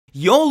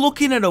You're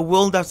looking at a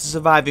world after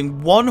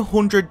surviving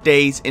 100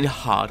 days in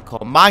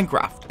hardcore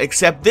Minecraft,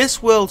 except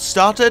this world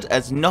started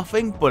as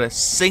nothing but a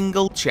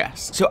single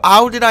chest. So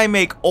how did I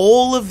make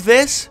all of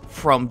this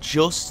from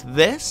just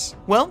this?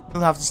 Well,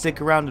 you'll have to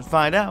stick around and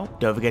find out.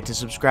 Don't forget to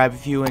subscribe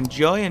if you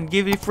enjoy and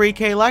give it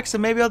 3k likes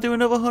and maybe I'll do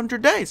another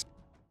 100 days.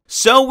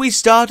 So we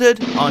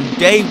started on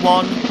day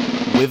 1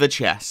 with a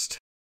chest.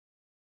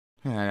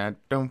 I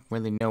don't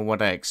really know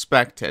what I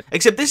expected.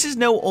 Except this is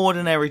no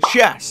ordinary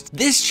chest.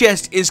 This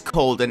chest is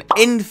called an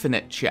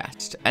infinite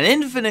chest. An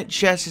infinite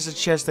chest is a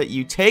chest that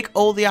you take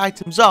all the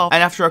items off,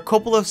 and after a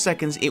couple of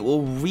seconds, it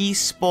will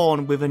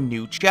respawn with a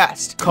new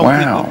chest,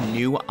 complete with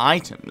new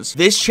items.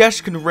 This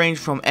chest can range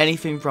from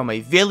anything from a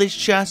village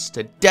chest,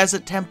 to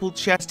desert temple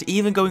chest, to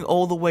even going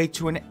all the way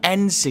to an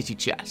end city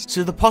chest.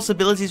 So the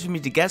possibilities for me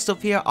to get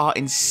stuff here are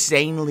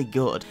insanely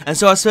good. And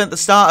so I spent the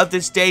start of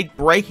this day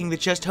breaking the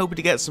chest, hoping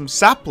to get some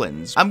saplings.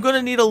 I'm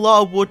gonna need a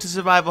lot of wood to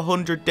survive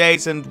 100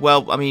 days, and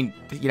well, I mean,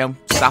 you know,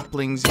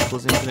 saplings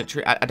equals infinite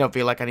tree. I don't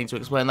feel like I need to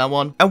explain that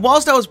one. And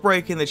whilst I was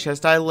breaking the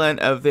chest, I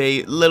learned of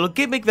a little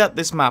gimmick that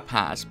this map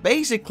has.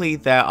 Basically,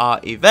 there are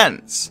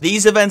events.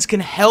 These events can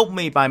help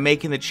me by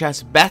making the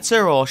chest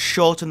better or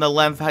shorten the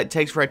length it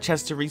takes for a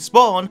chest to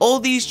respawn. All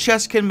these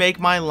chests can make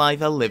my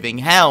life a living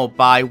hell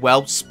by,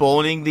 well,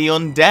 spawning the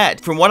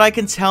undead. From what I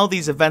can tell,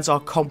 these events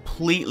are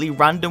completely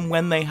random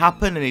when they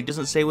happen, and it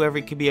doesn't say whether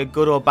it can be a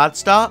good or bad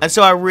start. And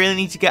so I really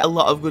need to get a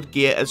lot of good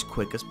gear as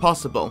quick as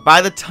possible.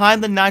 By the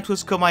time the night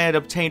was come, I had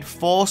obtained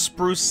 4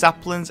 spruce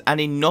saplings and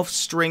enough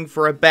string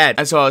for a bed,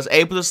 and so I was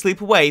able to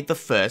sleep away the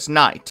first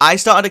night. I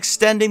started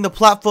extending the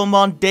platform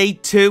on day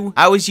 2.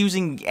 I was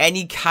using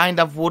any kind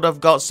of wood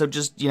I've got, so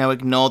just, you know,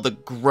 ignore the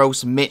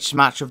gross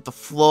mismatch of the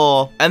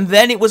floor. And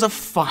then it was a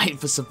fight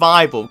for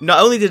survival. Not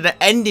only did an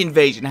end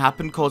invasion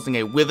happen, causing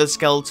a wither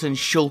skeleton,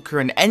 shulker,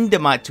 and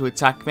endermite to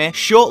attack me,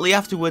 shortly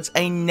afterwards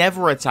a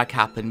nether attack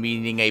happened,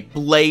 meaning a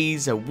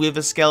blaze, a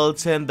wither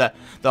skeleton,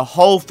 the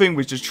whole thing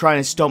was just trying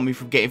to stop me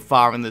from getting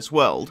far in this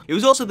world. It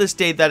was also this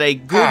day that a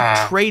good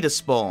trader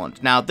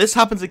spawned. Now, this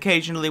happens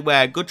occasionally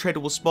where a good trader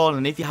will spawn,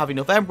 and if you have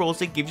enough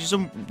emeralds, it gives you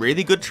some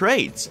really good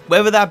trades.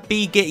 Whether that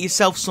be get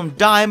yourself some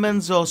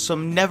diamonds or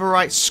some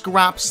netherite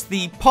scraps,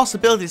 the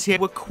possibilities here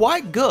were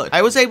quite good.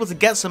 I was able to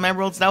get some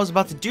emeralds, and I was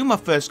about to do my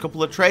first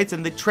couple of trades,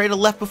 and the trader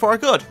left before I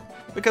could.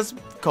 Because,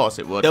 of course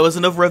it would. There was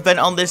another event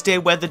on this day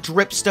where the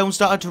dripstone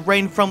started to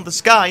rain from the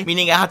sky,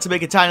 meaning I had to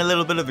make a tiny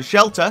little bit of a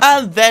shelter.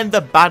 And then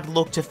the bad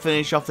luck to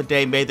finish off the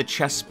day made the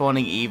chest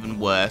spawning even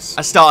worse.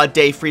 I started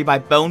day 3 by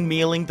bone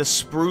mealing the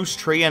spruce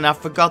tree, and I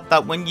forgot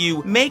that when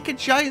you make a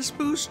giant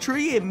spruce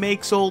tree, it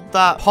makes all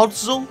that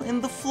podzol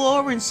in the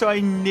floor, and so I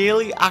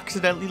nearly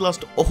accidentally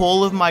lost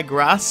all of my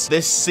grass.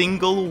 This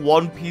single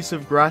one piece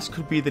of grass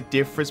could be the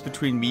difference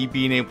between me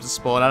being able to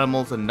spawn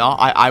animals and not.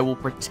 I will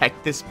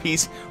protect this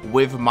piece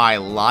with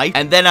my life.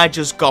 And then I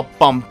just got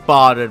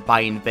bombarded by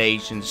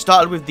invasions.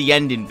 Started with the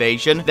end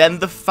invasion, then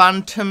the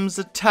phantoms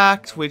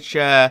attacked, which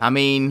I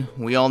mean,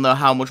 we all know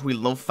how much we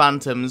love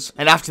phantoms.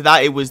 And after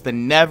that, it was the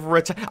nether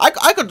attack.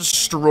 I got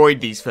destroyed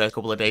these first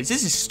couple of days.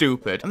 This is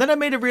stupid. And then I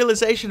made a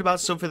realization about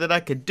something that I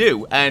could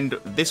do, and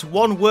this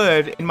one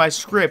word in my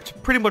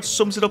script pretty much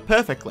sums it up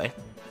perfectly.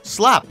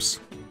 Slabs.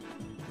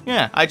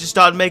 Yeah, I just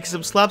started making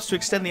some slabs to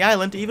extend the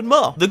island even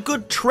more. The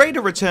good trader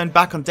returned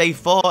back on day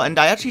 4, and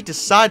I actually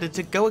decided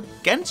to go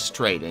against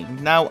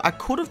trading. Now, I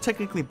could have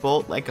technically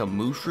bought like a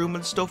mushroom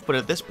and stuff, but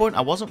at this point,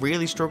 I wasn't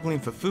really struggling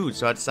for food,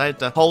 so I decided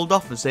to hold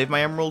off and save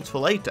my emeralds for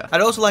later.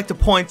 I'd also like to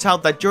point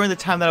out that during the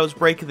time that I was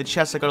breaking the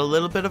chest, I got a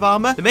little bit of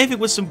armor. The main thing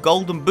was some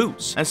golden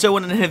boots. And so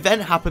when an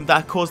event happened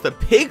that caused the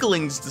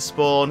piglings to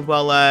spawn,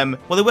 well,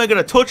 they weren't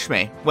gonna touch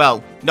me.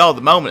 Well, not at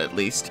the moment at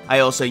least. I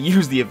also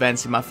used the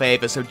events in my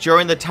favor, so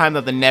during the time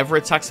that the nether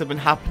attacks have been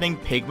happening,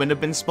 pigmen have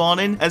been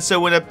spawning, and so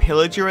when a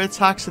pillager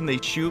attacks and they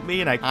shoot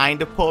me and I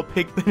kind of put a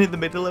pigman in the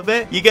middle of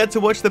it, you get to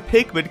watch the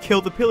pigmen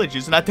kill the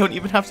pillagers and I don't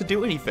even have to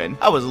do anything.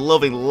 I was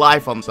loving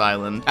life on this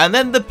island. And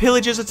then the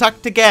pillagers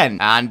attacked again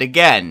and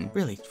again.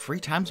 Really, 3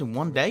 times in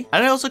one day?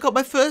 And I also got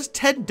my first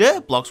 10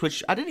 dirt blocks,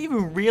 which I didn't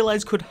even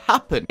realize could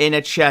happen in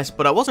a chest,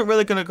 but I wasn't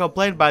really going to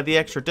complain by the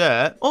extra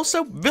dirt.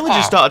 Also,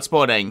 villagers started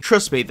spawning.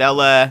 Trust me,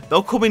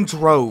 they'll come in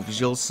droves,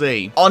 you'll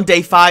see. On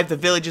day 5, the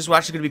villagers were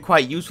actually going to be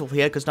quite useful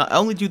here, because not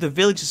only do the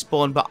villagers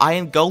spawn, but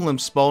iron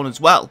golems spawn as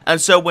well. And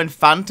so when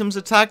phantoms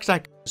attacked,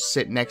 I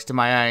sit next to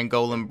my iron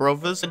golem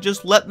brothers and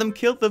just let them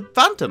kill the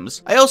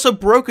phantoms. I also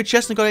broke a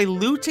chest and got a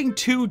looting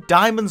 2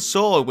 diamond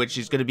sword, which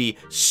is going to be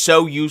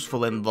so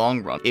useful in the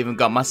long run. Even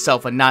got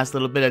myself a nice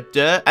little bit of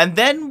dirt. And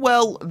then,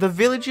 well, the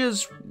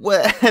villagers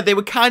they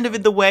were kind of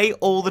in the way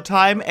all the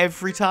time,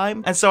 every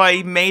time. And so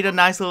I made a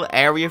nice little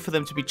area for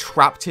them to be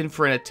trapped in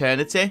for an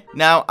eternity.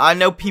 Now, I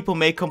know people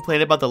may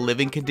complain about the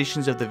living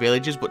conditions of the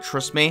villagers, but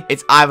trust me,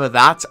 it's either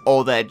that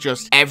or they're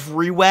just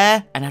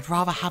everywhere, and I'd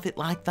rather have it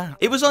like that.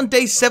 It was on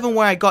day 7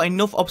 where I got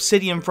enough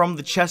obsidian from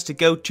the chest to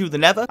go to the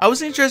nether. I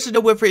was interested to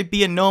know whether it'd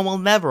be a normal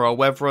nether or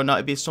whether or not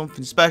it'd be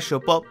something special,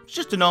 but it's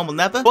just a normal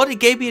nether. But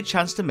it gave me a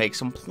chance to make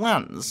some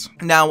plans.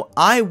 Now,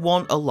 I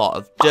want a lot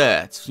of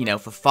dirt, you know,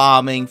 for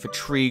farming, for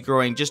tree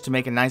growing, just to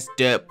make a nice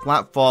dirt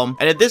platform.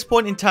 And at this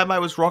point in time, I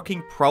was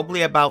rocking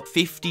probably about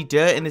 50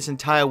 dirt in this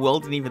entire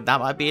world, and even that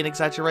might be an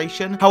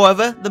exaggeration.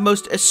 However, the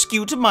most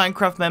astute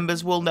Minecraft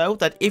members will know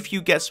that if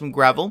you get some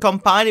gravel,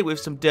 combine it with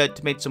some dirt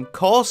to make some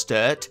coarse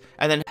dirt,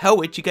 and then hoe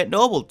it, you get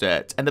normal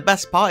dirt. And the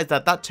best part is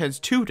that that turns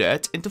 2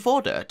 dirt into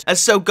 4 dirt. And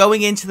so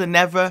going into the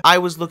nether, I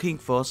was looking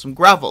for some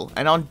gravel.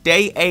 And on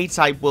day 8,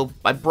 I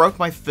broke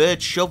my 3rd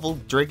shovel,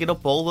 digging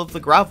up all of the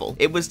gravel.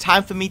 It was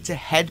time for me to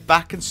head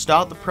back and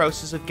start the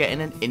process of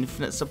getting an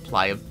infinite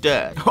supply of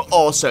dirt.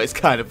 Also, it's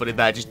kind of funny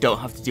that I just don't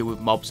have to deal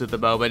with mobs at the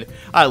moment.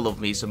 I love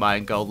me some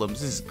iron golems,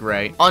 this is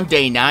great. On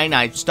day 9,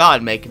 I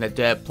started making a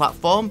dirt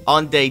platform.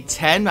 On day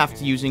 10,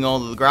 after using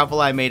all of the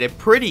gravel, I made a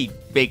pretty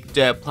big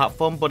dirt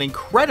platform, but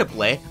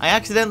incredibly, I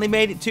accidentally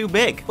made it too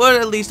big. But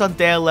at least on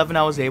day 11,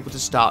 I was able to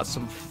start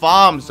some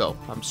farms up.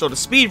 I'm sort of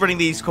speedrunning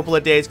these couple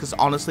of days because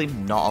honestly,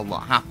 not a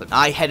lot happened.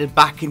 I headed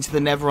back into the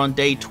nether on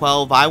day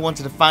 12. I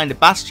wanted to find a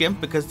bastion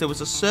because there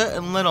was a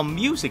certain little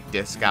music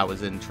disc I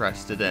was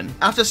interested in.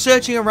 After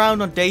searching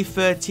around on day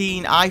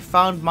 13, I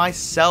found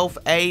myself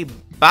a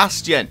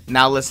bastion.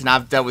 Now listen,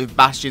 I've dealt with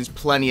bastions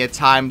plenty of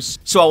times,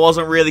 so I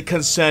wasn't really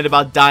concerned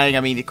about dying. I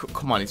mean,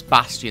 come on, it's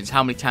bastions.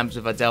 How many times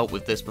have I dealt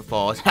with this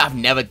before? I've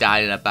never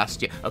died in a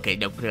bastion. Okay,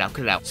 no, cut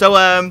it out. So,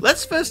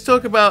 let's first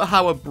talk about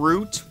how a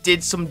brute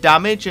did some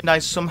damage and I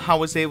somehow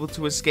was able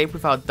to escape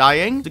without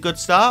dying. It's a good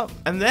start.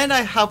 And then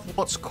I have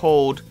what's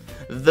called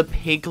the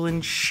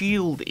piglin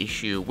shield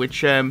issue,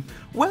 which,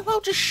 well, I'll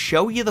just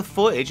show you the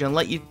footage and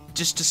let you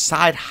just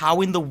decide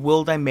how in the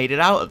world I made it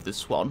out of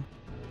this one.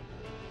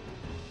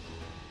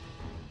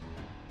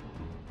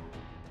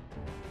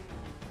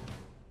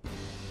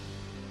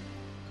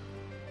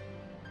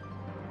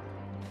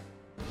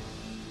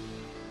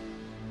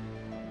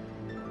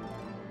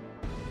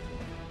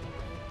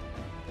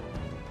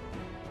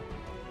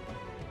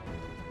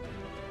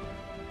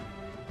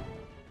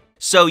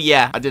 So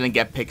yeah, I didn't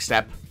get pick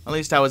step. At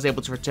least I was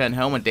able to return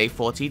home on day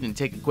 14 and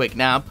take a quick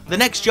nap. The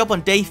next job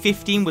on day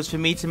 15 was for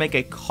me to make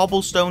a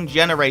cobblestone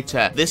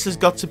generator. This has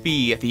got to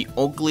be the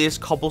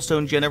ugliest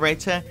cobblestone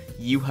generator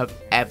you have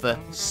ever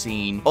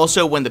seen.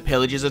 Also, when the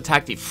pillagers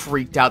attacked, it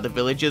freaked out the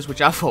villagers,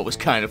 which I thought was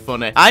kind of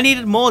funny. I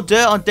needed more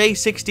dirt on day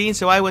 16,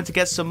 so I went to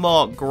get some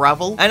more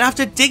gravel. And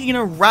after digging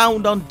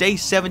around on day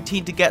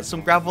 17 to get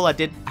some gravel, I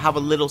did have a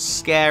little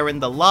scare in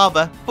the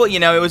lava. But, you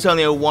know, it was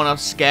only a one-off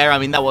scare. I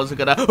mean, that wasn't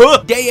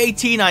gonna... Day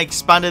 18, I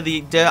expanded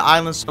the dirt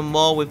island some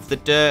more with the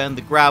dirt and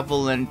the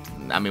gravel, and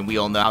I mean, we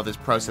all know how this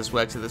process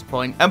works at this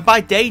point. And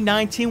by day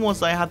 19,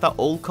 once I had that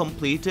all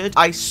completed,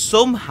 I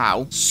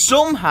somehow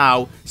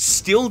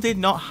still did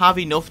not have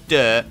enough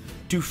dirt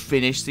to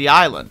finish the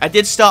island. I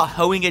did start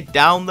hoeing it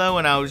down though,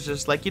 and I was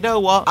just like, you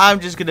know what, I'm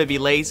just gonna be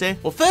lazy.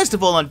 Well, first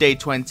of all, on day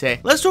 20,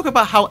 let's talk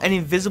about how an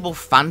invisible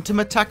phantom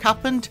attack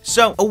happened.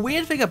 So a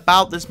weird thing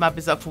about this map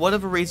is that for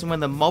whatever reason, when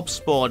the mobs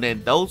spawn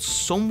in, they'll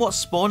somewhat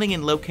spawning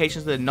in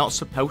locations that they're not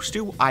supposed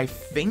to, I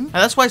think. And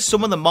that's why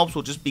some of the mobs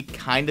will just be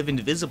kind of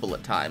invisible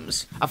at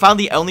times. I found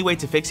the only way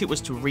to fix it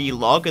was to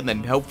relog and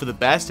then hope for the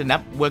best, and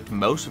that worked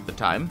most of the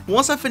time.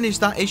 Once I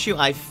finished that issue,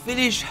 I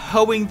finished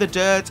hoeing the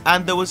dirt,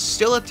 and there was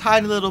still a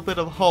tiny little bit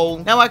of hole.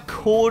 Now I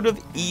could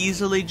have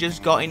easily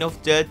just got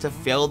enough dirt to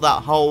fill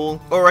that hole,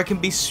 or I can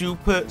be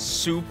super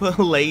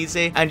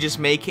lazy and just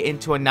make it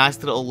into a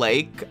nice little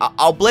lake.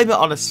 I'll blame it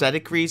on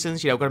aesthetic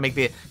reasons, you know, gotta make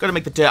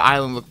the dirt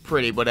island look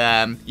pretty, but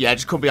yeah, I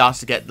just couldn't be asked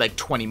to get like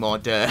 20 more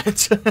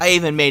dirt. I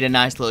even made a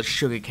nice little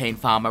sugarcane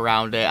farm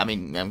around it. I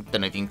mean, I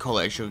don't know if you can call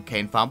it a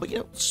sugarcane farm, but you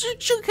know,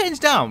 sugarcane's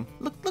down.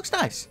 Looks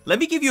nice. Let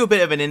me give you a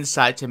bit of an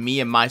insight to me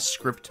and my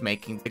script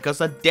making, because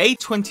on day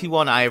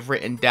 21 I have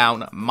written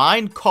down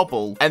mine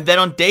cobble, and then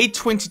on day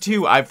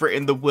 22, I've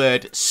written the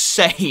word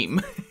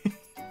same.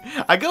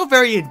 I go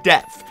very in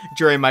depth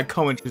during my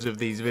commentaries of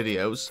these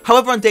videos.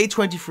 However, on day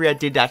 23, I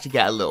did actually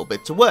get a little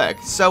bit to work.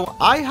 So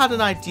I had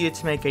an idea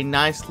to make a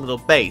nice little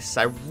base.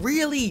 I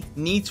really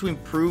need to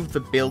improve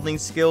the building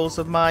skills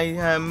of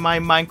my my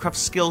Minecraft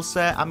skill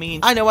set. I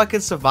mean, I know I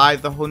can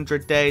survive the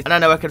 100 days, and I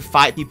know I can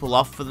fight people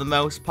off for the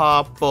most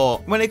part, but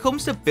when it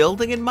comes to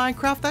building in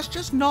Minecraft, that's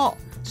just not...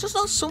 It's just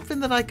not something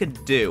that I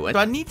could do, and so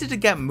I needed to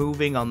get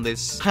moving on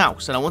this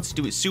house, and I wanted to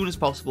do it as soon as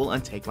possible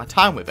and take my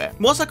time with it.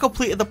 Once I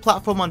completed the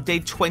platform on day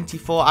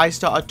 24, I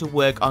started to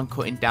work on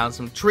cutting down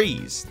some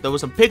trees. There were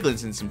some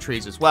piglins in some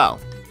trees as well.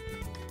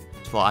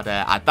 Thought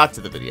I'd add that to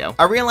the video.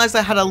 I realized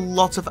I had a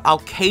lot of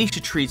acacia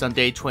trees on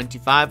day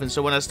 25, and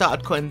so when I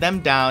started cutting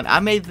them down, I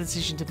made the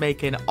decision to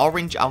make an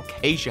orange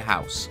acacia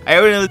house. I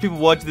already know there's people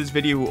watching this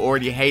video who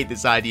already hate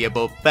this idea,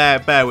 but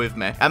bear with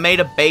me. I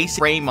made a base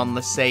frame on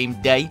the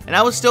same day, and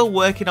I was still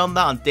working on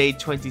that on day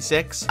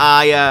 26.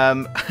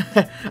 I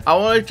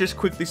want to just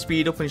quickly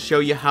speed up and show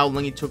you how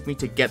long it took me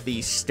to get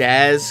these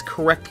stairs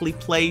correctly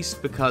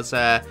placed, because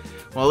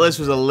Well, this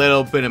was a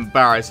little bit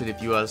embarrassing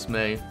if you ask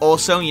me.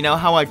 Also, you know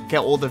how I get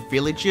all the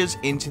villagers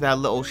into that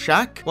little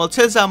shack? Well, it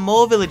turns out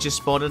more villagers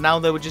spawned and now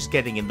they were just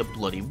getting in the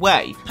bloody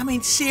way. I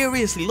mean,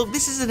 seriously, look,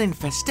 this is an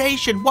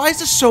infestation. Why is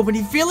there so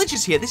many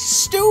villagers here? This is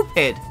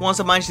stupid. Once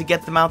I managed to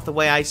get them out the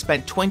way, I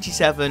spent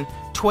 27,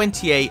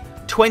 28,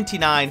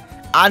 29,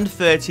 and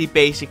 30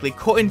 basically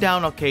cutting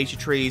down acacia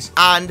trees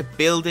and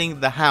building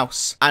the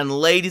house. And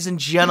ladies and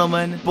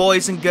gentlemen,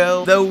 boys and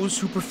girls, those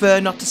who prefer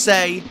not to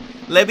say,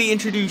 let me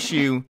introduce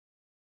you.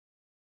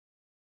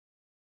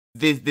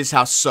 This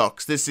house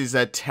sucks. This is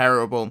a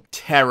terrible,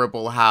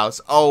 terrible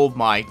house. Oh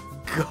my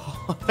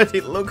god,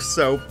 it looks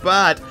so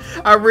bad.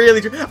 I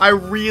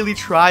really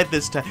tried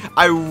this time.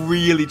 I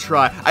really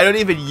tried. I don't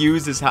even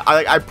use this house.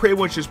 I pretty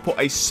much just put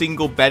a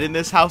single bed in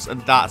this house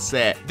and that's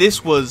it.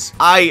 This was,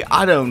 I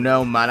don't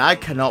know, man. I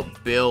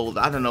cannot build.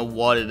 I don't know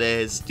what it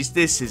is.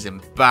 This is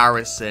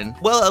embarrassing.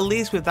 Well, at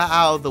least with that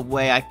out of the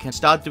way, I can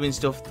start doing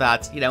stuff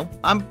that, you know,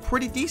 I'm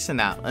pretty decent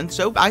at. And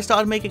so I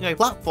started making a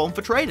platform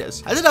for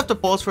traders. I did have to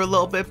pause for a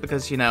little bit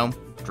because, you know,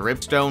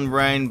 dripstone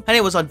rain, and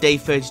it was on day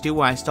 32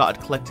 where I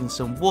started collecting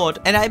some wood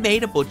and I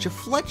made a bunch of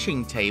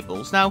fletching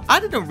tables. Now,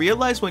 I didn't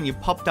realize when you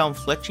pop down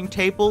fletching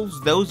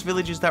tables, those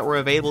villagers that were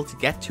available to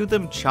get to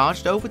them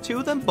charged over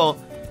to them, but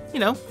you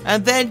know,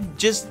 and then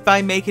just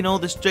by making all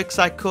the sticks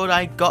I could,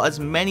 I got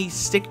as many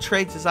stick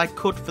trades as I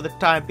could for the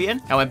time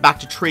being. I went back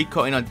to tree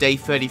cutting on day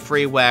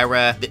 33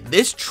 where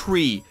this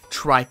tree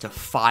tried to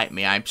fight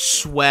me, I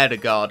swear to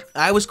God.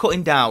 I was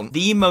cutting down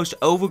the most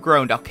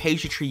overgrown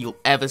acacia tree you'll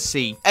ever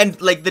see. And,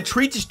 like, the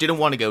tree just didn't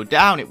want to go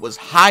down. It was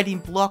hiding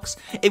blocks.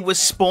 It was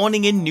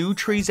spawning in new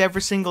trees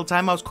every single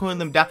time I was cutting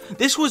them down.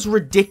 This was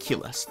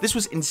ridiculous. This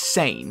was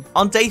insane.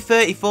 On day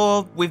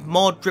 34, with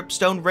more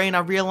dripstone rain, I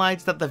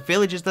realized that the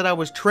villagers that I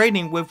was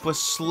trading with were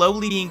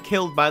slowly being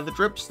killed by the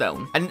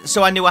dripstone. And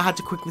so I knew I had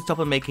to quickly stop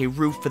and make a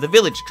roof for the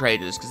village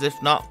traders, because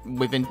if not,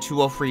 within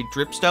 2 or 3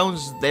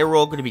 dripstones, they were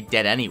all going to be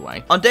dead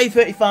anyway. On day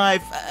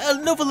 35,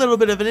 another little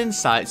bit of an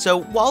insight. So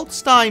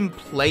whilst I'm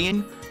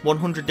playing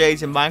 100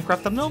 days in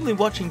Minecraft, I'm normally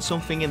watching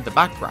something in the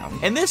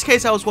background. In this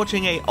case, I was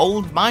watching a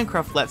old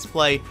Minecraft Let's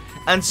Play,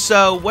 and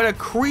so when a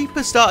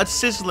creeper started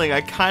sizzling,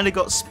 I kind of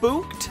got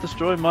spooked.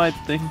 Destroy my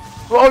thing.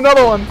 Oh,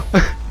 another one!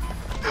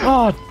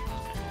 God.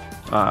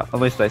 At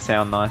least they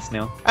sound nice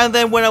now. And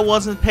then when I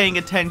wasn't paying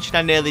attention,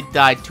 I nearly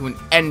died to an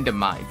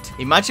endermite.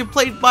 Imagine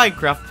playing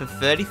Minecraft for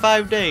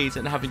 35 days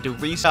and having to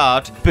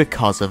restart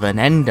because of an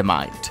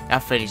endermite. I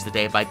finished the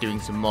day by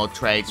doing some more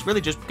trades, really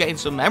just getting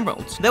some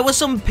emeralds. There were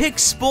some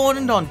pigs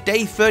spawning on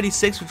day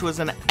 36, which was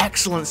an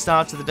excellent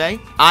start to the day.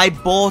 I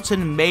bought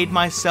and made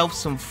myself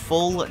some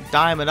full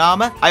diamond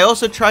armor. I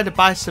also tried to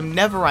buy some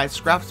netherite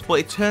scraps, but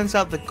it turns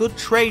out the good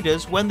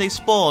traders, when they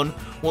spawn,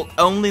 will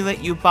only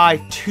let you buy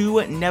 2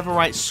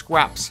 netherite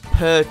scraps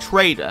per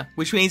trader,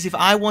 which means if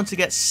I want to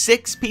get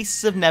 6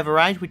 pieces of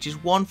netherite, which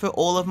is 1 for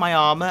all of my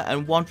armor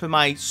and 1 for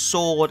my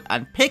sword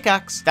and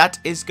pickaxe, that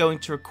is going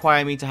to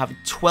require me to have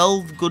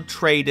 12 good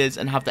traders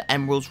and have the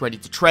emeralds ready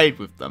to trade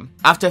with them.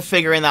 After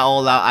figuring that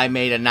all out, I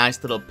made a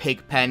nice little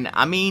pig pen.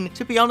 I mean,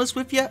 to be honest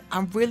with you,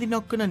 I'm really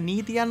not gonna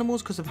need the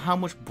animals because of how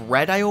much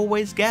bread I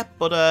always get,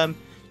 but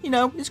you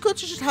know, it's good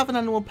to just have an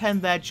animal pen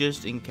there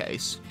just in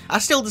case. I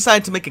still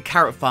decided to make a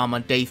carrot farm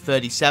on day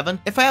 37.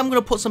 If I am going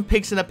to put some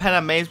pigs in a pen, I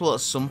may as well at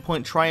some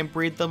point try and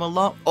breed them a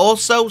lot.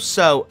 Also,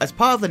 as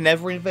part of the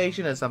Nether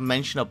invasion, as I've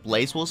mentioned, a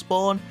blaze will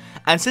spawn.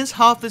 And since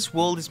half this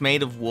world is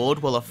made of wood,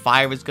 well, a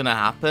fire is going to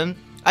happen.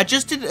 I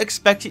just didn't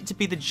expect it to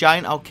be the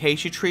giant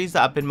acacia trees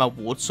that have been my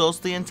wood source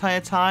the entire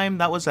time.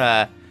 That was,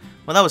 well,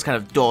 that was kind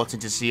of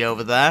daunting to see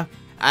over there.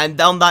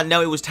 And on that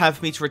note, it was time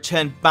for me to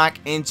return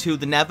back into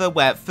the Nether,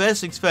 where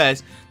first things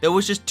first, there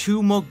was just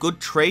 2 more good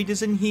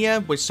traders in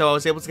here, so I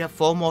was able to get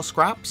 4 more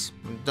scraps.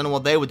 Don't know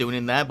what they were doing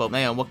in there, but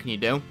man, what can you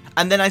do?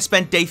 And then I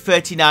spent day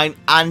 39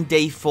 and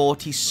day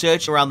 40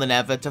 searching around the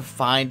Nether to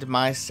find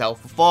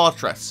myself a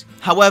fortress.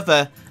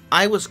 However,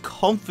 I was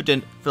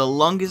confident for the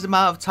longest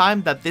amount of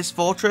time that this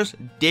fortress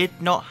did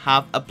not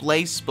have a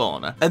blaze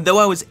spawner. And though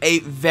I was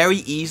very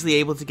easily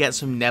able to get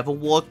some nether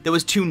wart, there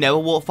was 2 nether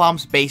wart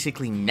farms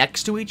basically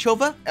next to each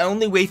other. The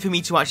only way for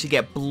me to actually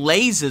get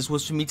blazes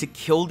was for me to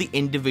kill the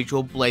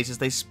individual blazes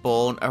they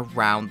spawn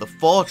around the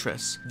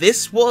fortress.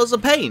 This was a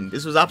pain.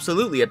 This was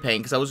absolutely a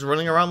pain because I was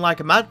running around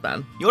like a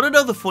madman. You want to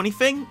know the funny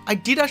thing? I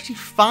did actually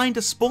find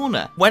a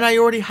spawner when I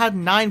already had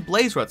 9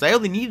 blaze rods. I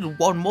only needed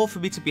 1 more for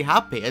me to be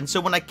happy. And so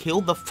when I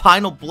killed the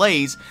final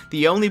blaze,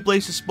 the only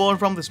blaze to spawn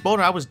from the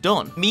spawner, I was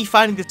done. Me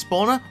finding the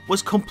spawner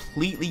was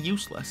completely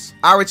useless.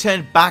 I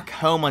returned back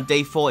home on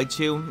day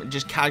 42,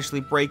 just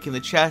casually breaking the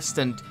chest,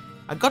 and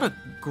I got a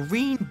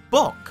green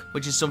book,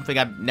 which is something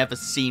I've never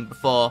seen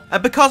before.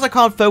 And because I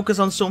can't focus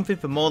on something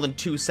for more than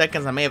 2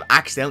 seconds, I may have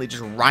accidentally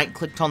just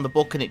right-clicked on the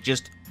book and it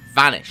just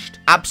vanished.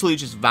 Absolutely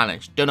just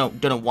vanished.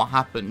 Don't know what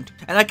happened.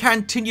 And I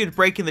continued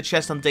breaking the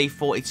chest on day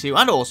 42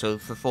 and also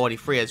for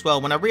 43 as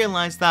well when I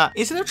realized that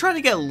instead of trying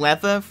to get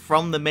leather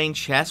from the main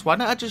chest, why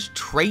not I just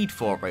trade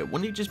for it?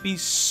 Wouldn't it just be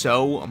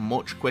so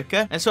much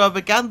quicker? And so I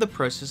began the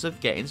process of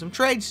getting some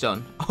trades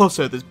done.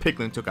 Also, this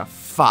piglin took a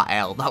fat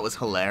L. That was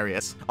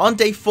hilarious. On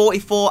day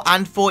 44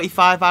 and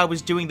 45, I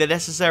was doing the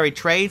necessary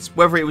trades,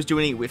 whether it was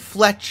doing it with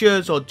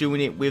Fletcher's or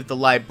doing it with the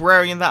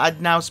librarian that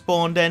I'd now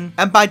spawned in.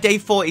 And by day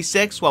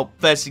 46, well,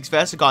 first things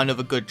first, I got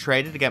another good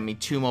trader to get me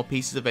 2 more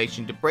pieces of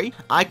ancient debris.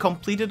 I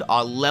completed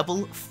our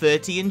level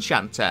 30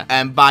 enchanter.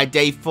 And by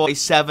day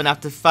 47,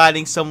 after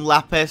finding some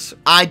lapis,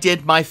 I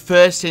did my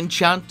first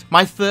enchant,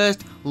 my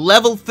first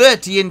level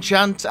 30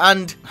 enchant,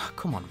 and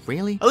come on,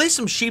 really? At least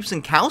some sheeps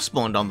and cows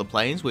spawned on the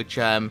plains, which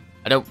I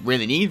don't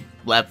really need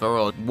leather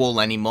or wool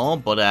anymore,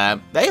 but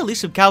hey, at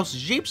least some cows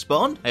and sheep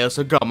spawned. I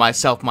also got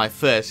myself my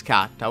first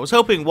cat. I was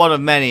hoping one of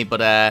many, but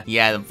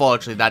yeah,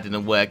 unfortunately that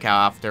didn't work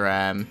out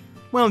after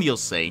well, you'll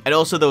see. And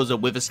also there was a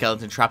wither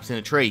skeleton trapped in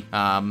a tree.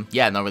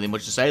 Yeah, not really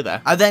much to say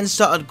there. I then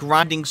started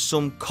grinding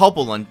some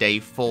cobble on day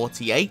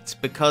 48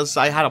 because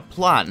I had a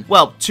plan.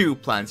 Well, 2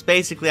 plans.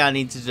 Basically, I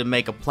needed to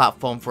make a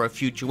platform for a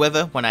future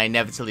wither when I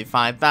inevitably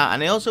find that.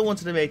 And I also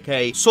wanted to make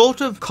a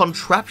sort of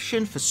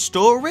contraption for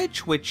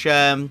storage, which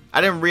I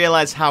didn't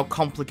realize how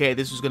complicated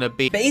this was going to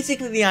be.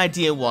 Basically, the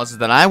idea was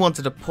that I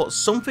wanted to put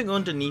something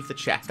underneath the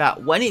chest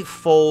that when it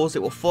falls,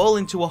 it will fall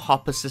into a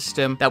hopper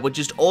system that would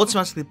just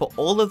automatically put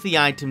all of the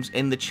items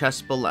in the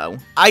chest below.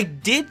 I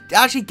did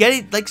actually get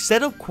it like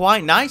set up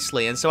quite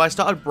nicely, and so I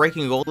started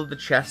breaking all of the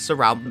chests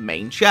around the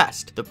main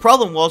chest. The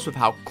problem was with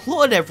how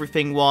cluttered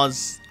everything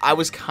was, I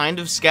was kind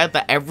of scared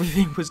that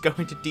everything was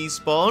going to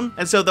despawn.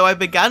 And so though I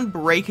began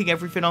breaking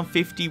everything on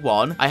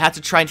 51, I had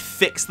to try and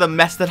fix the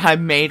mess that I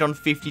made on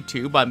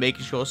 52 by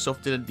making sure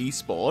stuff didn't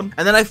despawn.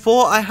 And then I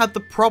thought I had the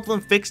problem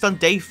fixed on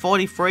day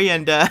 43,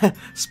 and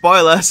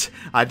spoilers,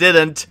 I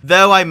didn't.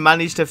 Though I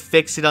managed to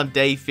fix it on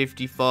day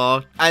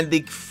 54, and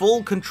the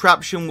full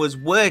contraption was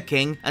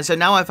working. And so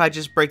now if I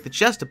just break the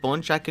chest a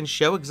bunch, I can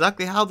show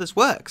exactly how this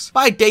works.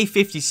 By day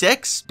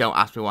 56, don't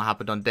ask me what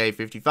happened on day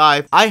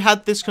 55, I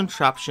had this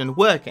contraption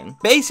working.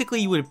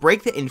 Basically, you would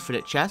break the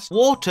infinite chest,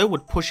 water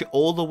would push it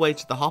all the way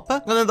to the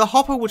hopper, and then the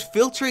hopper would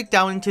filter it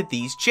down into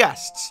these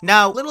chests.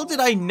 Now, little did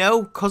I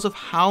know, because of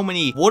how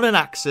many wooden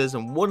axes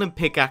and wooden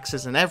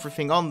pickaxes and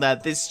everything on there,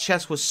 this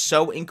chest was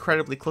so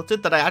incredibly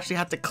cluttered that I actually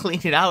had to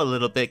clean it out a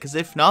little bit, because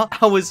if not,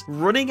 I was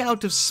running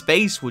out of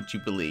space, would you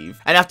believe?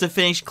 And after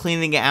finish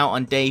cleaning it out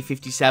on day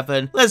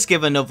 57, let's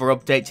give another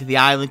update to the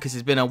island, because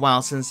it's been a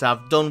while since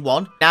I've done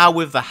one. Now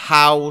with the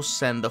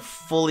house and the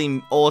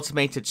fully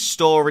automated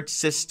storage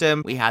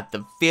system, we had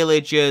the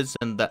villagers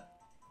and the...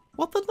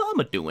 What the hell am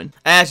I doing?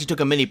 I actually took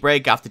a mini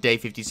break after day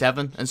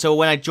 57, and so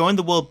when I joined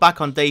the world back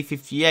on day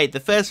 58, the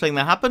first thing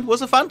that happened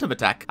was a phantom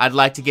attack. I'd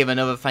like to give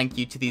another thank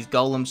you to these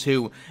golems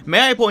who,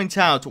 may I point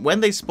out,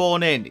 when they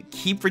spawn in,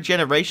 keep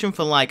regeneration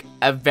for like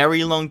a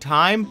very long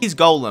time. These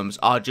golems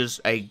are just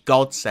a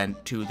godsend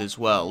to this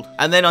world.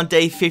 And then on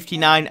day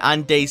 59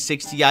 and day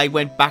 60, I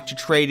went back to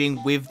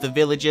trading with the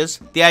villagers.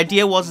 The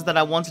idea was that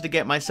I wanted to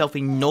get myself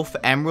enough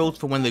emeralds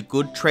for when the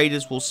good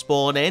traders will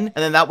spawn in, and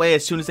then that way,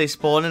 as soon as they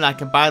spawn in, I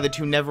can buy the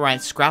 2 netherite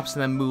scraps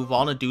and then move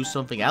on and do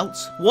something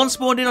else. One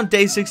spawned in on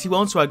day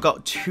 61, so I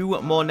got 2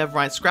 more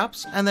netherite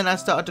scraps, and then I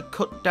started to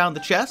cut down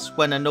the chest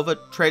when another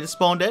trader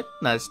spawned in.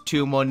 There's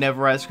 2 more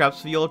netherite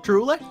scraps for your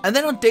truly. And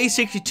then on day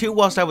 62,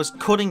 whilst I was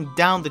cutting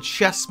down the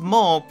chests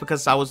more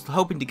because I was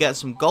hoping to get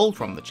some gold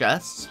from the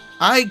chests,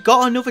 I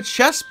got another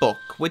chest book,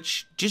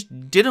 which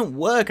just didn't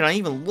work, and I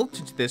even looked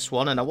into this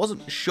one, and I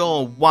wasn't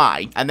sure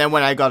why. And then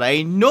when I got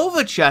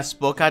another chest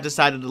book, I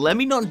decided, let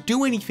me not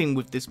do anything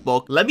with this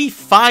book. Let me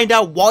find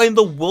out what in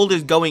the world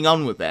is going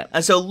on with it.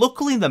 And so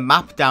luckily the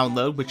map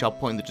download, which I'll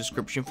put in the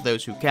description for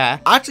those who care,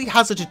 actually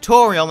has a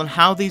tutorial on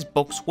how these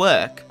books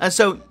work. And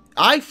so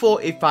I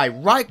thought if I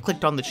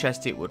right-clicked on the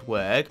chest, it would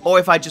work, or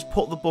if I just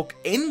put the book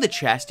in the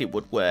chest, it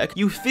would work.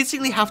 You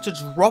physically have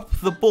to drop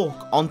the book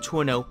onto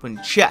an open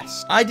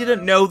chest. I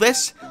didn't know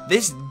this.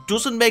 This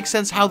doesn't make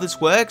sense how this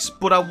works,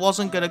 but I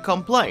wasn't going to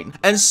complain.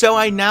 And so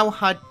I now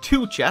had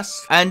 2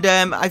 chests, and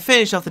I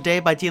finished off the day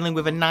by dealing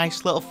with a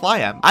nice little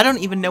fire. I don't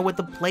even know where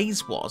the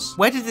blaze was.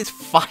 Where did this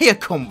fire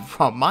come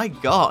from? My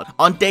god.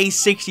 On day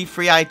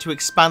 63, I had to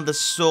expand the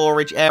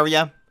storage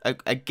area.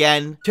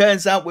 Again,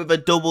 turns out with a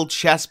double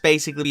chest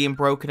basically being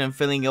broken and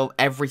filling up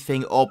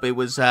everything up, it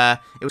was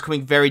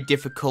becoming very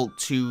difficult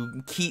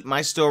to keep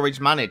my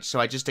storage managed, so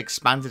I just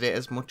expanded it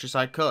as much as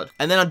I could.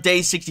 And then on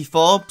day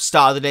 64,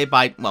 started the day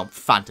by, well,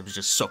 phantoms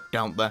just suck,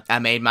 don't they? I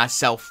made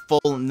myself full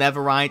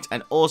netherite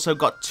and also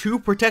got 2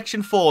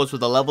 protection 4s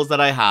with the levels that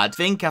I had. I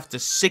think after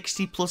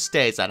 60 plus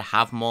days I'd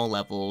have more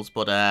levels,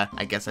 but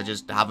I guess I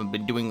just haven't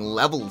been doing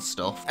level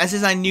stuff. And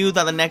since I knew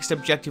that the next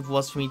objective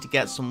was for me to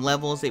get some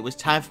levels, it was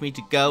time for me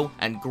to go go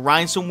and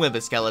grind some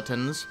wither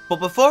skeletons. But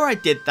before I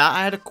did that,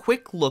 I had a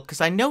quick look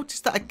because I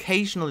noticed that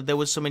occasionally there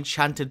was some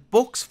enchanted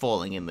books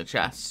falling in the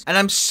chests. And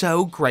I'm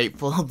so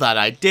grateful that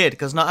I did,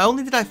 because not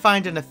only did I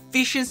find an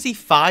efficiency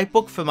 5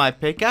 book for my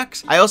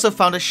pickaxe, I also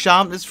found a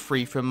sharpness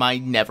 3 for my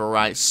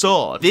netherite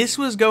sword. This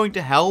was going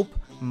to help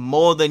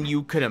more than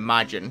you could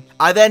imagine.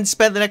 I then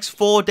spent the next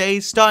 4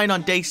 days, starting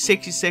on day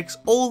 66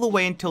 all the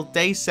way until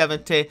day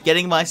 70,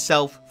 getting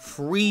myself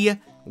 3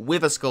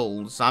 wither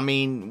skulls. I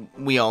mean,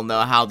 we all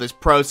know how this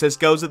process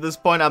goes at this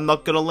point, I'm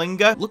not gonna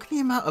linger. Look at the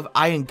amount of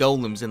iron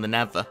golems in the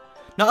nether.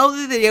 Not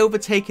only are they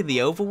overtaking the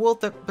overworld,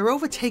 they're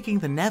overtaking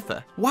the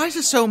nether. Why is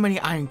there so many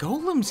iron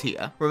golems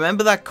here?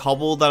 Remember that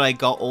cobble that I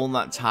got all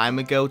that time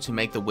ago to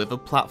make the wither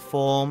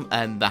platform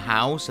and the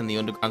house and the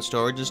underground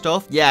storage and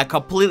stuff? Yeah, I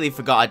completely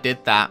forgot I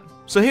did that.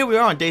 So here we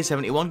are on day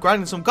 71,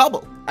 grinding some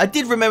cobble. I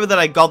did remember that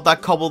I got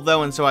that cobble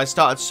though, and so I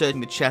started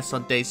searching the chests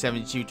on day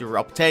 72 to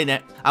obtain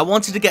it. I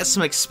wanted to get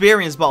some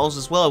experience bottles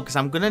as well, because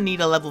I'm going to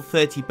need a level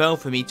 30 bow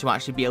for me to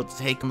actually be able to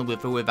take on the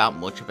wither without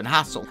much of an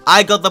hassle.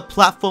 I got the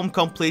platform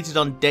completed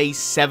on day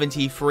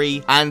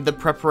 73, and the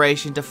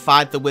preparation to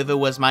fight the wither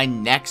was my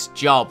next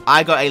job.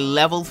 I got a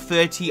level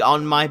 30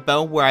 on my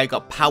bow, where I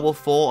got power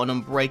 4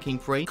 and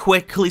unbreaking 3.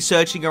 Quickly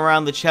searching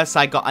around the chests,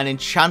 I got an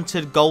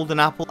enchanted golden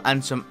apple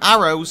and some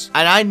arrows,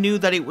 and I knew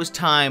that it was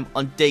time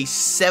on day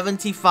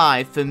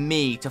 75 for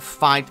me to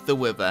fight the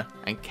wither.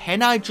 And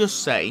can I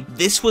just say,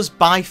 this was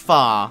by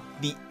far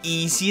the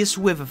easiest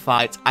wither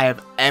fight I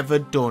have ever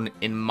done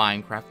in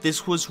Minecraft.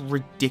 This was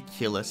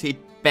ridiculous. It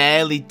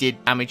barely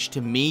did damage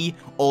to me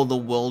or the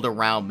world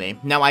around me.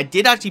 Now, I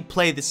did actually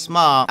play this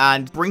smart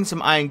and bring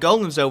some iron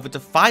golems over to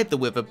fight the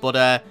wither,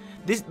 but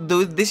this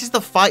is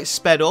the fight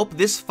sped up.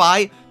 This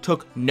fight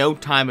took no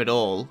time at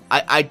all.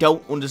 I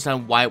don't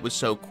understand why it was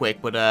so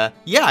quick, but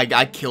yeah,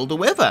 I killed a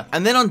wither.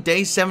 And then on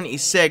day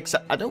 76,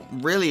 I don't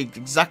really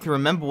exactly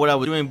remember what I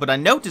was doing, but I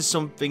noticed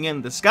something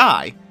in the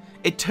sky.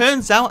 It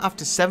turns out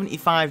after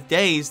 75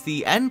 days,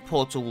 the end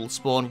portal will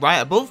spawn right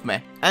above me.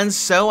 And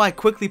so I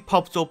quickly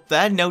popped up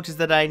there, noticed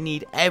that I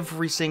need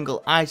every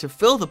single eye to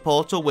fill the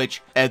portal,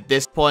 which at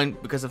this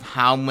point, because of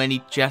how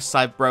many chests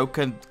I've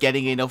broken,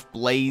 getting enough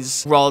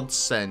blaze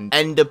rods and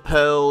ender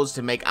pearls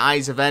to make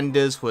eyes of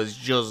enders was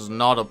just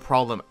not a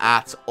problem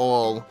at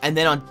all. And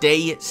then on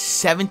day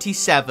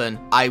 77,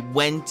 I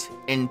went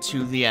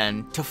into the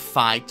end to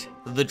fight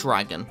the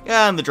dragon.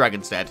 Yeah, and the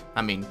dragon's dead.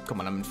 I mean, come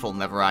on, I'm in full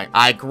netherite.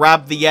 I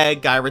grabbed the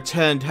egg, I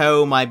returned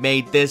home, I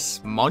made this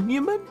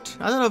monument?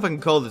 I don't know if I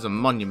can call this a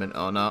monument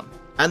or not.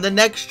 And the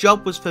next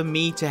job was for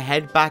me to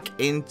head back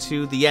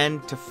into the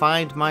end to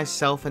find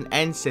myself an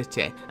end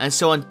city. And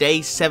so on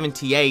day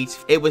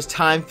 78, it was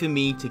time for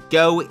me to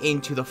go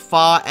into the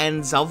far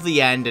ends of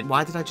the end. And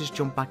why did I just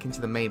jump back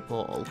into the main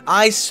portal?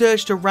 I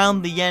searched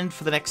around the end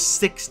for the next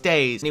 6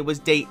 days, and it was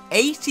day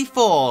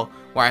 84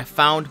 where I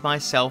found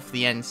myself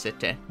the end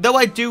city. Though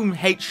I do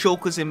hate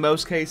shulkers in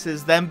most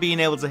cases, them being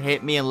able to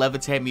hit me and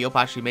levitate me up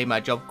actually made my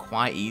job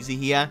quite easy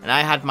here, and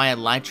I had my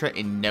elytra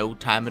in no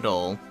time at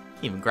all.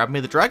 Even grabbed me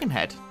the dragon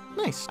head.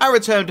 Nice. I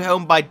returned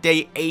home by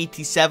day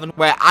 87,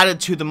 where I added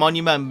to the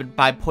monument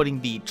by putting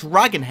the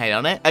dragon head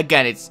on it.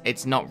 Again,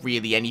 it's not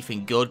really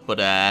anything good, but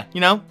you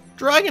know,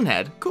 dragon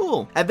head,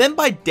 cool. And then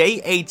by day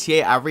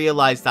 88, I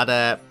realized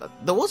that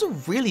there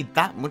wasn't really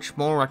that much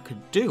more I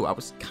could do. I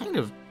was kind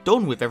of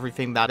done with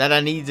everything that I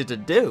needed to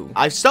do.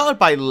 I started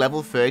by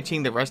level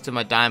 13 the rest of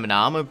my diamond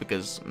armor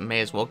because may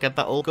as well get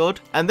that all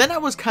good. And then I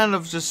was kind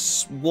of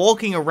just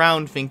walking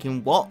around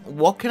thinking,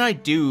 what can I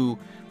do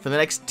for the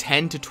next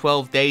 10 to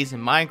 12 days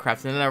in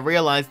Minecraft? And then I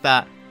realized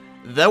that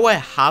though I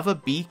have a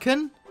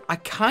beacon, I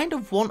kind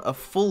of want a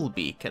full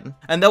beacon.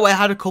 And though I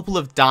had a couple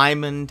of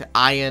diamond,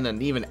 iron,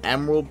 and even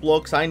emerald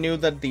blocks, I knew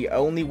that the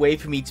only way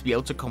for me to be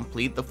able to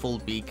complete the full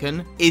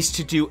beacon is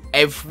to do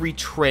every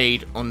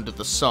trade under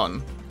the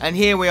sun. And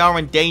here we are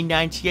on day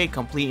 98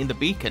 completing the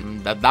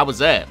beacon. That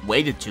was it.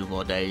 Waited 2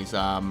 more days.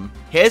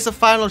 Here's the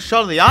final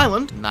shot of the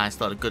island.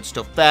 Nice lot of good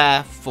stuff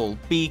there. Full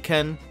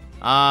beacon.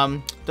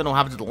 Don't know what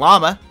happened to the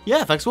llama.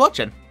 Yeah, thanks for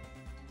watching.